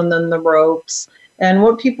 showing them the ropes. And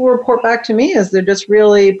what people report back to me is they're just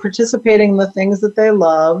really participating in the things that they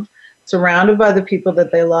love, surrounded by the people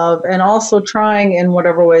that they love, and also trying in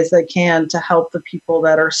whatever ways they can to help the people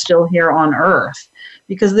that are still here on Earth.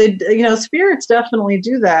 because they, spirits definitely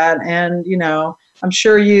do that. And, I'm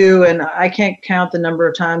sure you, and I can't count the number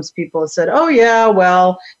of times people have said, oh yeah,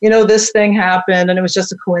 well, this thing happened and it was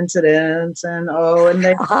just a coincidence. And, oh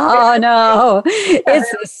no,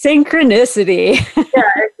 it's a synchronicity.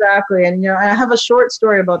 Yeah, exactly. And, I have a short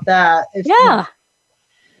story about that.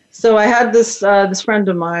 So I had this friend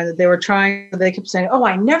of mine that they kept saying, oh,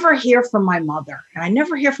 I never hear from my mother. And I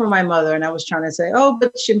never hear from my mother. And I was trying to say, oh,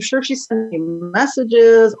 but I'm sure she's sending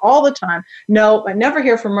messages all the time. No, I never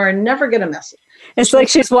hear from her. I never get a message. It's like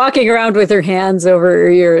she's walking around with her hands over her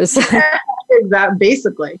ears. Exactly,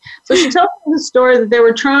 basically. So she tells me the story that they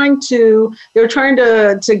were trying to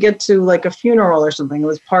get to like a funeral or something. It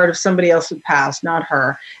was part of somebody else who passed, not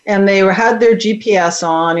her. And they had their GPS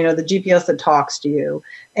on, the GPS that talks to you.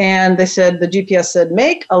 And the GPS said,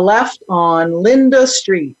 make a left on Linda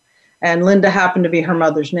Street. And Linda happened to be her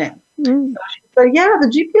mother's name. Mm. So she said, yeah, the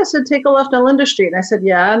GPS said, take a left on Linda Street. And I said,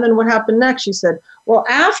 yeah. And then what happened next? She said, well,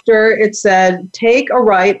 after it said, take a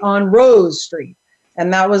right on Rose Street.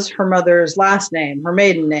 And that was her mother's last name, her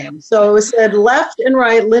maiden name. So it said left and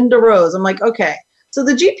right, Linda Rose. I'm like, okay. So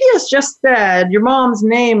the GPS just said your mom's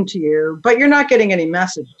name to you, but you're not getting any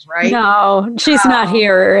messages, right? No, she's not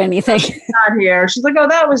here or anything. She's not here. She's like, oh,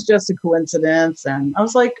 that was just a coincidence. And I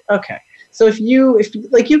was like, okay. So if you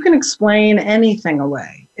can explain anything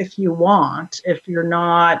away if you want, if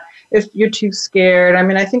you're too scared. I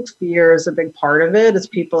mean, I think fear is a big part of it, is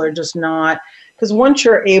people are just not, because once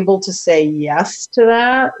you're able to say yes to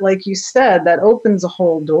that, like you said, that opens a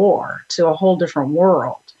whole door to a whole different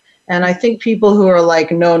world. And I think people who are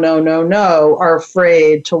like, no, no, no, no, are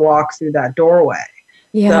afraid to walk through that doorway.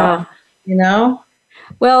 Yeah. So,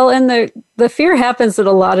 Well, and the fear happens at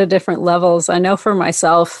a lot of different levels. I know for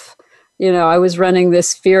myself, I was running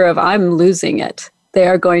this fear of I'm losing it. They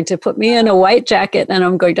are going to put me in a white jacket and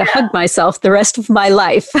I'm going to hug myself the rest of my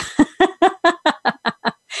life.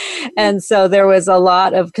 And so there was a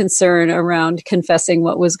lot of concern around confessing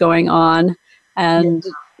what was going on and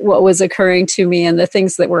what was occurring to me and the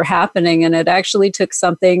things that were happening. And it actually took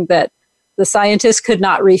something that the scientists could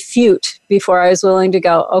not refute before I was willing to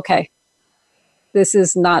go, okay, this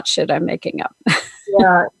is not shit I'm making up.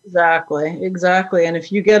 Yeah, exactly. And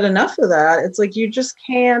if you get enough of that, it's like you just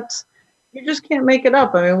can't make it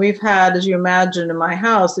up. I mean, we've had, as you imagine, in my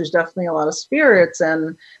house, there's definitely a lot of spirits.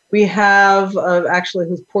 And we have, actually,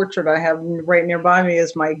 whose portrait I have right nearby me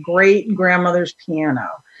is my great-grandmother's piano.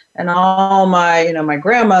 And all my, my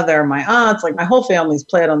grandmother, my aunts, like my whole family's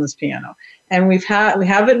played on this piano. And we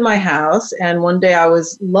have it in my house. And one day I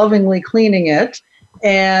was lovingly cleaning it.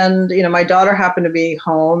 And, my daughter happened to be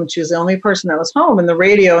home. And she was the only person that was home. And the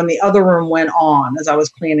radio in the other room went on as I was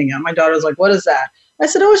cleaning it. My daughter was like, what is that? I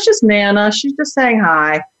said, oh, it's just Nana. She's just saying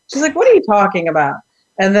hi. She's like, what are you talking about?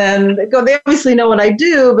 And then they obviously know what I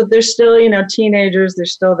do, but they're still, teenagers. They're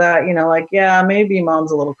still that, like, yeah, maybe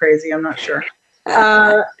mom's a little crazy. I'm not sure.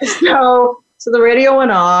 So the radio went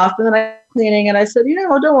off, and then I was cleaning, and I said,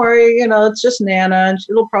 don't worry, it's just Nana, and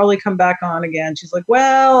it'll probably come back on again. She's like,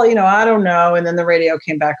 well, I don't know. And then the radio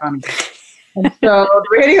came back on again. And so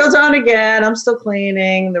the radio's on again. I'm still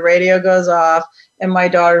cleaning. The radio goes off, and my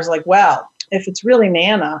daughter's like, well, if it's really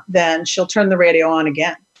Nana, then she'll turn the radio on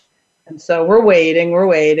again. And so we're waiting,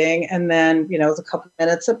 and then, it was a couple of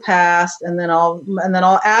minutes that passed, and then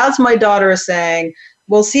as my daughter is saying,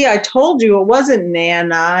 well, see, I told you it wasn't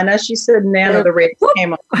Nana. And as she said, Nana, the radio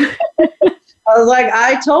came on. I was like,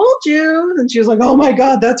 I told you. And she was like, oh, my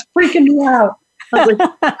God, that's freaking me out. I was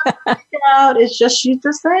like, out. It's just, she's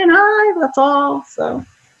just saying hi. That's all. So,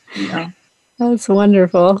 That's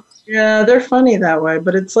wonderful. Yeah, they're funny that way.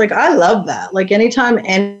 But it's like, I love that. Like anytime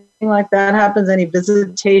anything like that happens, any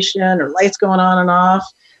visitation or lights going on and off,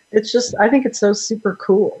 it's just, I think it's so super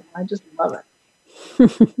cool. I just love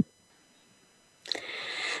it.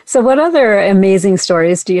 So what other amazing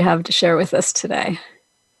stories do you have to share with us today?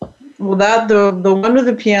 Well, the one with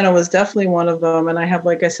the piano was definitely one of them. And I have,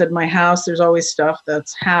 like I said, my house, there's always stuff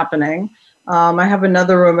that's happening. I have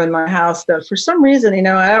another room in my house that for some reason,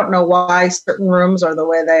 I don't know why certain rooms are the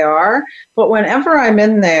way they are, but whenever I'm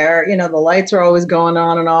in there, the lights are always going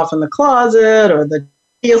on and off in the closet, or the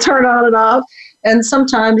you'll turn on and off. And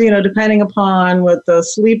sometimes, depending upon what the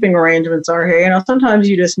sleeping arrangements are here, sometimes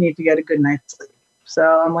you just need to get a good night's sleep.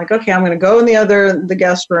 So I'm like, okay, I'm going to go in the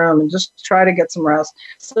guest room and just try to get some rest.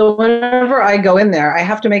 So whenever I go in there, I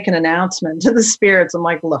have to make an announcement to the spirits. I'm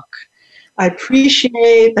like, look, I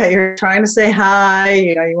appreciate that you're trying to say hi.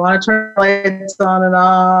 You know, you want to turn the lights on and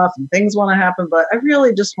off and things want to happen, but I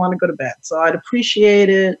really just want to go to bed. So I'd appreciate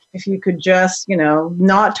it if you could just, you know,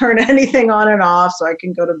 not turn anything on and off so I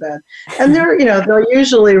can go to bed. And they're, you know, they're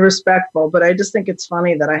usually respectful, but I just think it's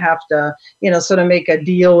funny that I have to, you know, sort of make a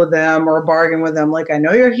deal with them or a bargain with them. Like, I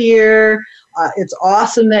know you're here. It's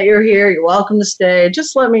awesome that you're here. You're welcome to stay.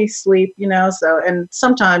 Just let me sleep, you know. So, and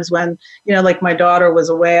sometimes when, you know, like my daughter was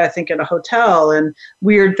away, I think at a hotel, and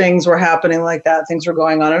weird things were happening like that. Things were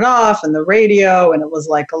going on and off, and the radio, and it was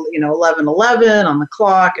like, you know, 11:11 on the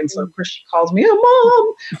clock. And so, of course, she calls me,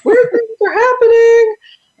 "Oh, Mom, weird things are happening."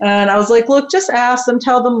 And I was like, look, just ask them,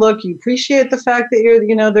 tell them, look, you appreciate the fact that you're,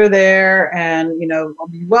 you know, they're there, and, you know,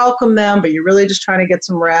 you welcome them, but you're really just trying to get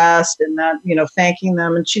some rest, and that, you know, thanking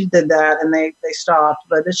them. And she did that, and they stopped.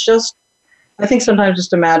 But it's just, I think sometimes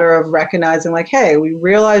just a matter of recognizing, like, hey, we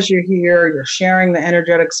realize you're here, you're sharing the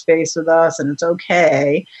energetic space with us, and it's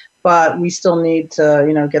okay, but we still need to,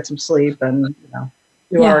 you know, get some sleep, and, you know,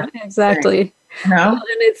 you are. Exactly. You know?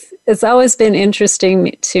 And it's always been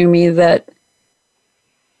interesting to me that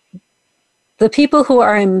the people who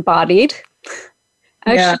are embodied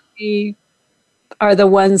actually are the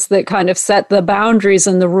ones that kind of set the boundaries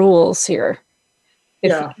and the rules here.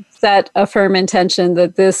 If you set a firm intention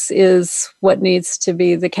that this is what needs to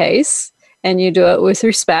be the case, and you do it with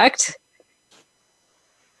respect,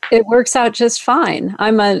 it works out just fine.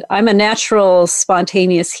 I'm a natural,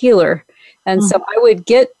 spontaneous healer. And so I would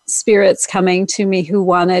get spirits coming to me who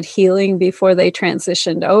wanted healing before they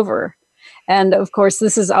transitioned over. And of course,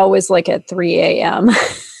 this is always like at 3 a.m.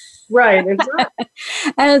 Right, exactly.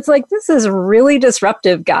 And it's like, this is really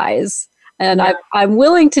disruptive, guys. And I'm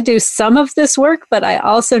willing to do some of this work, but I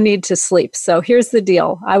also need to sleep. So here's the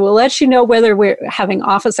deal. I will let you know whether we're having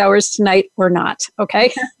office hours tonight or not.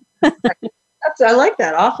 Okay? I like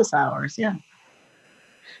that, office hours. Yeah.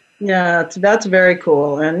 Yeah, that's very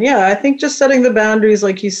cool. And yeah, I think just setting the boundaries,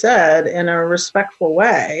 like you said, in a respectful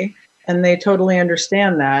way. And they totally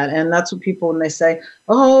understand that. And that's what people, when they say,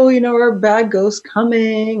 oh, you know, are a bad ghost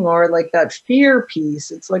coming, or like that fear piece,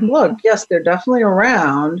 it's like, look, yes, they're definitely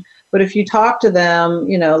around. But if you talk to them,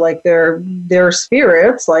 you know, like they're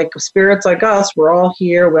spirits like us, we're all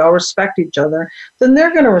here, we all respect each other, then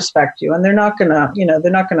they're going to respect you. And they're not going to, you know,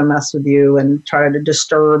 they're not going to mess with you and try to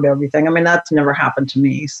disturb everything. I mean, that's never happened to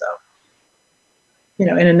me. So, you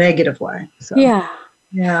know, in a negative way. So. Yeah.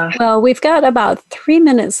 Yeah. Well, we've got about 3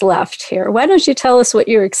 minutes left here. Why don't you tell us what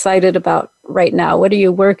you're excited about right now? What are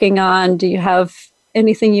you working on? Do you have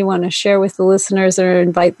anything you want to share with the listeners or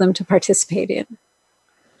invite them to participate in?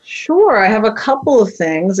 Sure. I have a couple of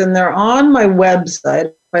things, and they're on my website.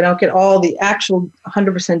 If I don't get all the actual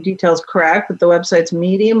 100% details correct, but the website's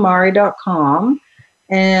mediummari.com.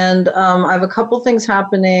 And I have a couple things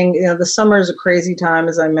happening. You know, the summer is a crazy time,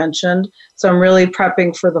 as I mentioned. So I'm really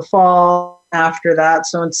prepping for the fall after that.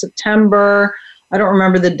 So in September, I don't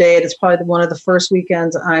remember the date. It's probably one of the first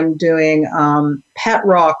weekends I'm doing Pet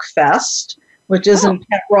Rock Fest, which isn't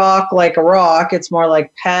pet rock like a rock. It's more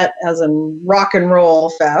like pet as in rock and roll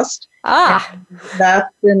fest. And that's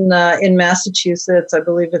in Massachusetts. I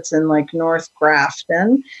believe it's in like North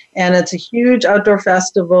Grafton. And it's a huge outdoor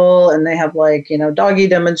festival. And they have like, you know, doggy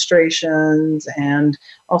demonstrations and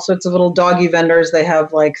all sorts of little doggy vendors. They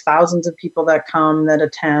have like thousands of people that come that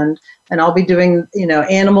attend. And I'll be doing, you know,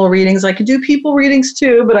 animal readings. I could do people readings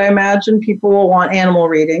too, but I imagine people will want animal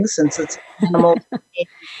readings since it's animal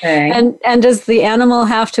thing. And does the animal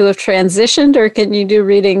have to have transitioned, or can you do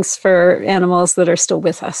readings for animals that are still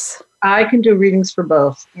with us? I can do readings for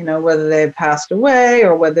both, you know, whether they've passed away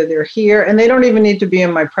or whether they're here. And they don't even need to be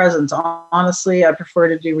in my presence. Honestly, I prefer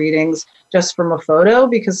to do readings just from a photo,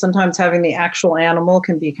 because sometimes having the actual animal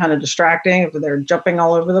can be kind of distracting if they're jumping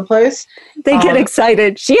all over the place. They get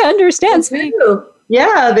excited. She understands me.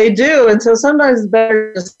 Yeah, they do. And so sometimes it's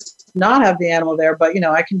better just not have the animal there, but, you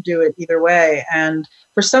know, I can do it either way. And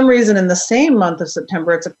for some reason, in the same month of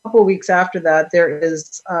September, it's a couple of weeks after that, there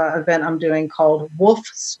is an event I'm doing called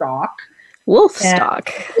Woofstock. Woofstock.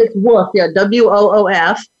 It's Woof, yeah,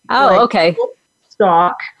 WOOF. Oh, like okay.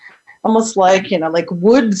 Woofstock, almost like, you know, like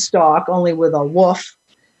Woodstock, only with a woof.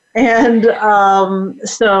 And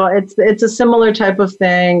so it's a similar type of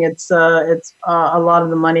thing. It's a lot of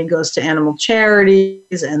the money goes to animal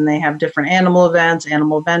charities, and they have different animal events,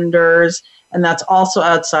 animal vendors, and that's also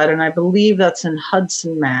outside. And I believe that's in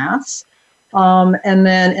Hudson, Mass. And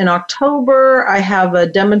then in October, I have a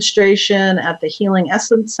demonstration at the Healing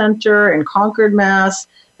Essence Center in Concord, Mass.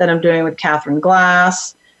 that I'm doing with Catherine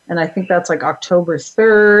Glass. And I think that's like October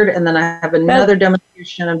 3rd. And then I have another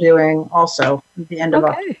demonstration I'm doing also at the end of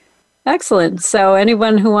October. Excellent. So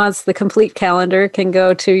anyone who wants the complete calendar can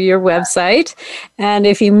go to your website. And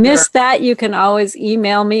if you missed that, you can always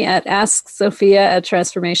email me at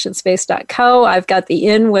asksophia@transformationspace.co. I've got the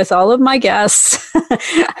in with all of my guests.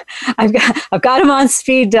 I've got them on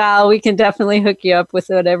speed dial. We can definitely hook you up with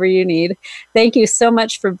whatever you need. Thank you so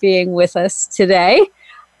much for being with us today.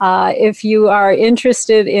 If you are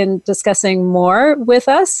interested in discussing more with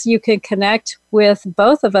us, you can connect with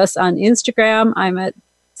both of us on Instagram. I'm at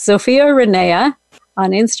Zofia Renea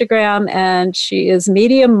on Instagram, and she is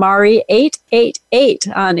Medium Mari 888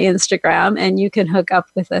 on Instagram, and you can hook up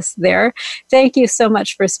with us there. Thank you so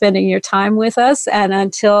much for spending your time with us, and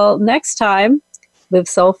until next time, live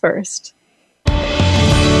soul first.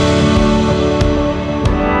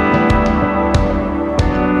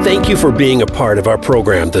 Thank you for being a part of our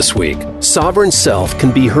program this week. Sovereign Self can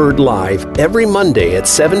be heard live every Monday at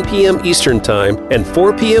 7 p.m. Eastern Time and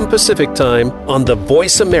 4 p.m. Pacific Time on the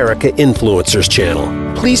Voice America Influencers channel.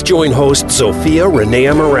 Please join host Zofia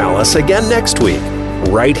Renea Morales again next week,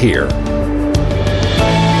 right here